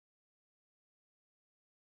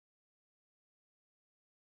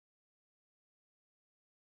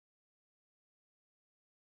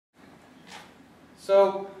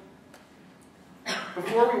So,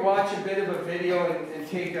 before we watch a bit of a video and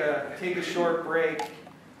take a short break,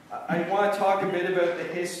 I want to talk a bit about the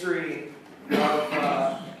history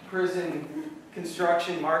of prison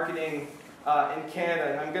construction marketing in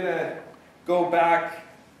Canada. And I'm going to go back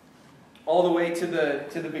all the way to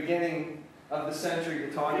the beginning of the century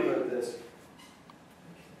to talk about this.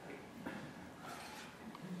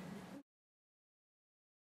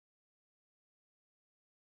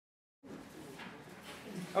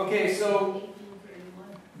 Okay, so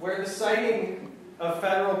where the siting of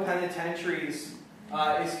federal penitentiaries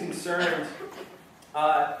is concerned,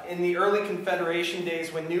 in the early Confederation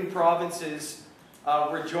days when new provinces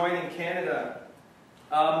were joining Canada,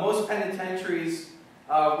 most penitentiaries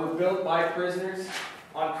were built by prisoners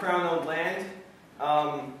on Crown-owned land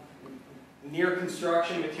near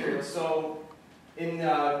construction materials. So in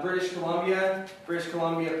British Columbia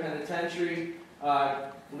Penitentiary, I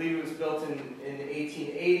believe it was built in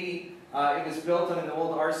 1880. It was built on an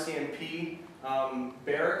old RCMP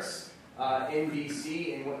barracks in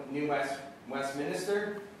BC, in New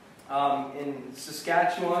Westminster. In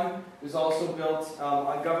Saskatchewan, it was also built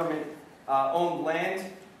on government-owned land.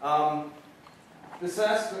 The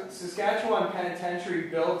Saskatchewan Penitentiary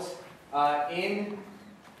built in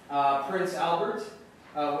Prince Albert,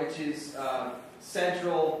 which is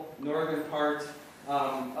central northern part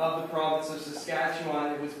of the province of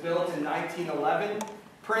Saskatchewan. It was built in 1911.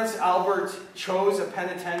 Prince Albert chose a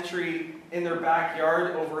penitentiary in their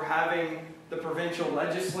backyard over having the provincial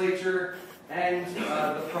legislature and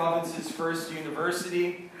the province's first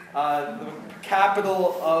university. The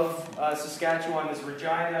capital of Saskatchewan is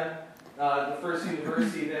Regina. The first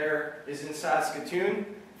university there is in Saskatoon.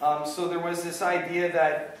 So there was this idea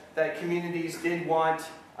that communities did want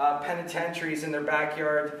penitentiaries in their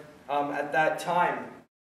backyard at that time.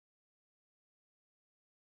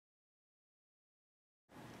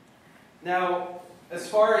 Now, as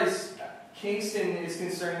far as Kingston is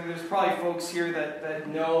concerned, there's probably folks here that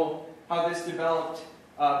know how this developed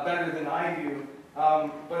better than I do.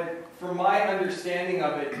 But from my understanding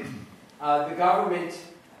of it, the government,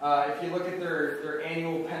 if you look at their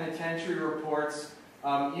annual penitentiary reports,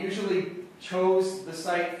 usually chose the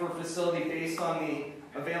site for facility based on the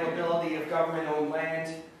availability of government-owned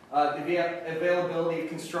land, the availability of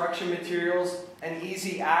construction materials, and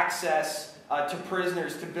easy access to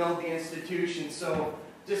prisoners to build the institution. So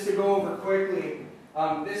just to go over quickly,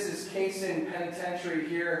 this is Kingston Penitentiary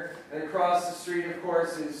here, and across the street, of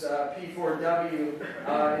course, is P4W.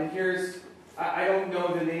 And here's, I don't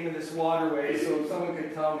know the name of this waterway, so if someone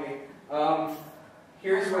could tell me.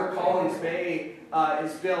 Here's where Collins Bay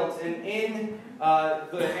is built, and in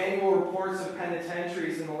the annual reports of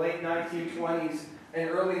penitentiaries in the late 1920s and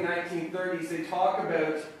early 1930s, they talk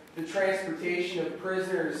about the transportation of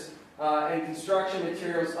prisoners and construction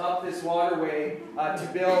materials up this waterway to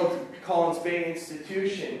build Collins Bay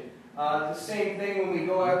Institution. The same thing when we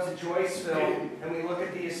go out to Joyceville and we look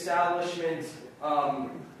at the establishment of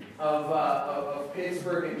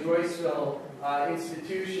Pittsburgh and Joyceville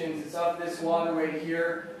institutions. It's up this waterway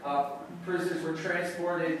here. Prisoners were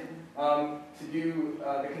transported to do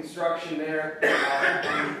the construction there.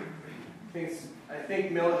 I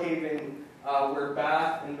think Millhaven, where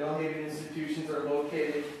Bath and Millhaven institutions are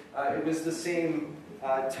located, it was the same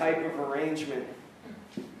type of arrangement.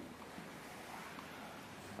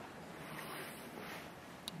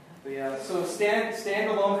 But yeah, so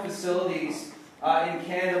standalone facilities in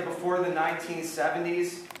Canada before the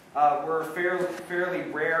 1970s were a fairly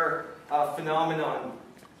rare phenomenon.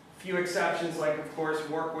 Few exceptions, like of course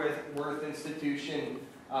Warkworth Institution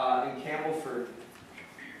in Campbellford.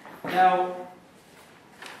 Now,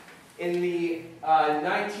 in the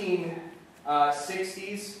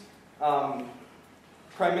 1960s,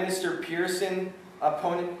 Prime Minister Pearson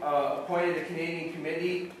appointed a Canadian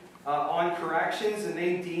committee on corrections, and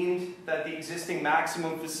they deemed that the existing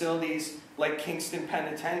maximum facilities like Kingston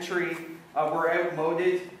Penitentiary were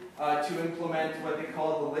outmoded to implement what they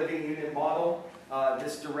call the living unit model,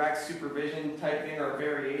 this direct supervision type thing or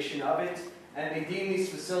variation of it. And they deemed these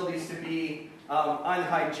facilities to be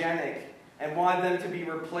unhygienic and wanted them to be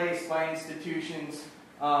replaced by institutions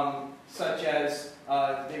such as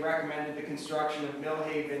they recommended the construction of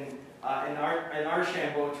Millhaven and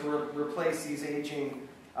Archambault to replace these aging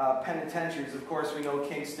penitentiaries. Of course, we know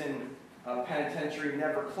Kingston Penitentiary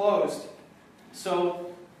never closed.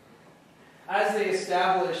 So, as they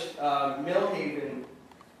established Millhaven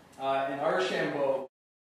and Archambault,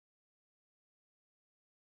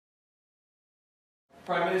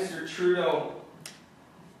 Prime Minister Trudeau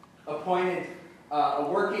appointed a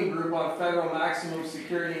working group on federal maximum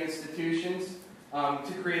security institutions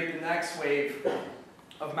to create the next wave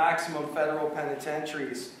of maximum federal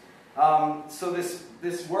penitentiaries. So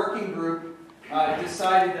this working group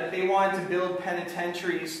decided that they wanted to build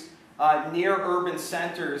penitentiaries near urban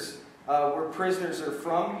centers where prisoners are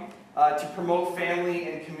from, to promote family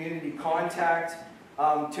and community contact,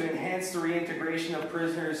 to enhance the reintegration of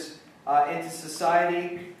prisoners into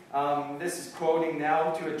society. This is quoting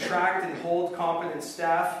now, to attract and hold competent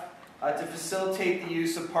staff, to facilitate the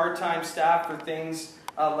use of part-time staff for things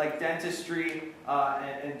like dentistry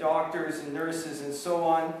and doctors and nurses and so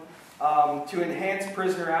on, to enhance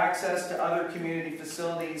prisoner access to other community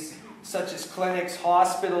facilities such as clinics,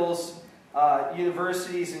 hospitals,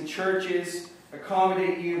 universities and churches,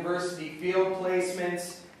 accommodate university field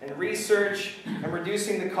placements and research, and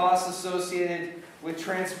reducing the costs associated with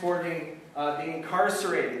transporting the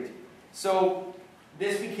incarcerated. So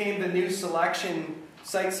this became the new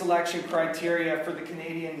site selection criteria for the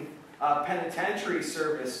Canadian Penitentiary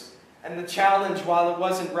Service. And the challenge, while it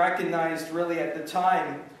wasn't recognized really at the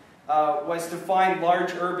time, was to find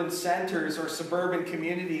large urban centers or suburban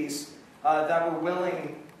communities that were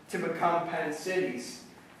willing to become pen cities.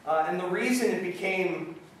 And the reason it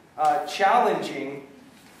became challenging,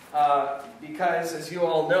 because as you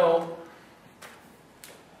all know,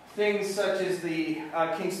 things such as the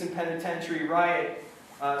Kingston Penitentiary riot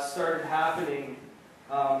started happening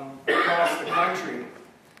across the country.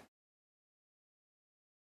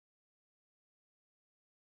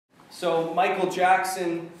 So Michael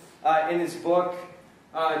Jackson, in his book,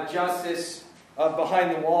 Justice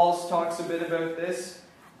Behind the Walls, talks a bit about this.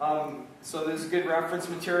 So there's good reference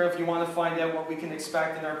material if you want to find out what we can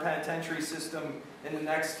expect in our penitentiary system in the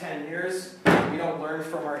next 10 years. We don't learn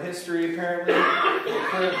from our history, apparently.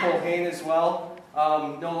 Claire Colhane as well,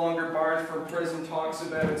 no longer barred from prison, talks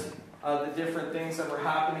about the different things that were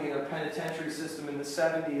happening in our penitentiary system in the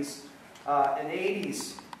 70s and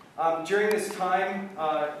 80s. During this time,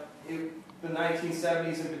 the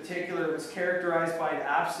 1970s in particular, was characterized by an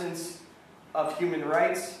absence of human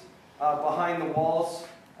rights behind the walls.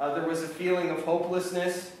 There was a feeling of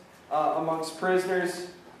hopelessness amongst prisoners.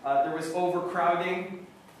 There was overcrowding,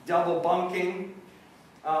 double bunking,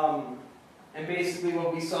 and basically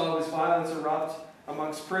what we saw was violence erupt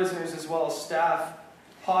amongst prisoners as well as staff,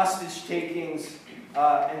 hostage takings,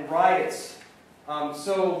 and riots.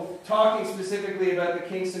 So talking specifically about the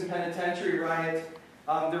Kingston Penitentiary riot,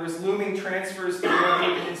 there was looming transfers to the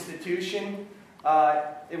Northern institution.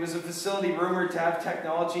 It was a facility rumored to have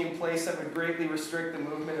technology in place that would greatly restrict the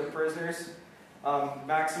movement of prisoners.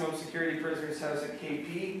 Maximum security prisoners housed at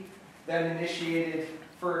KP then initiated,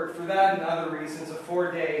 for that and other reasons, a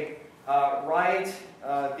 4-day riot.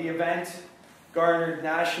 The event garnered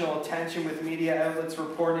national attention with media outlets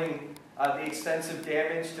reporting the extensive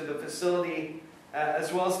damage to the facility,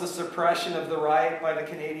 as well as the suppression of the riot by the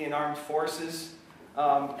Canadian Armed Forces,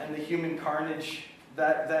 and the human carnage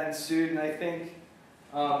that ensued. And I think,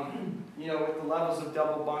 you know, with the levels of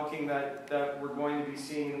double bunking that we're going to be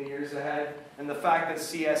seeing in the years ahead, and the fact that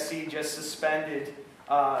CSC just suspended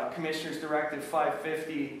Commissioner's Directive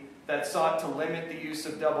 550 that sought to limit the use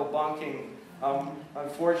of double bunking,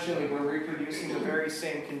 unfortunately we're reproducing the very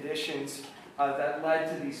same conditions that led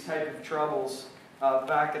to these type of troubles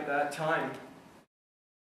back at that time.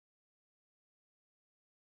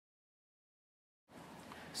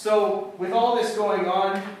 So with all this going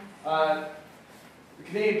on, the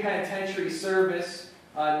Canadian Penitentiary Service,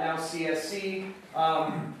 now CSC,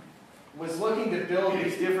 was looking to build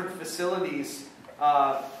these different facilities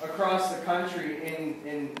across the country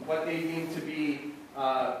in what they deemed to be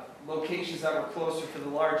locations that were closer to the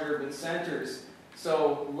large urban centers.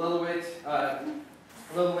 So Lillooet,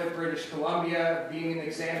 British Columbia being an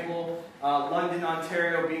example, London,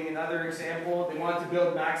 Ontario being another example. They wanted to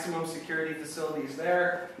build maximum security facilities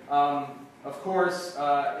there. Of course,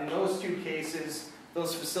 in those two cases,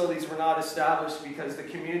 those facilities were not established because the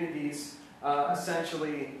communities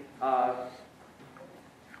essentially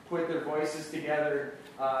put their voices together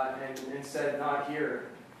and said, not here.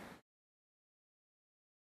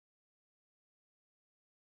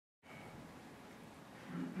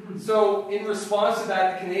 So in response to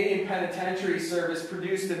that, the Canadian Penitentiary Service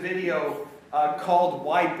produced a video called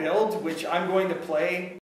Why Build, which I'm going to play.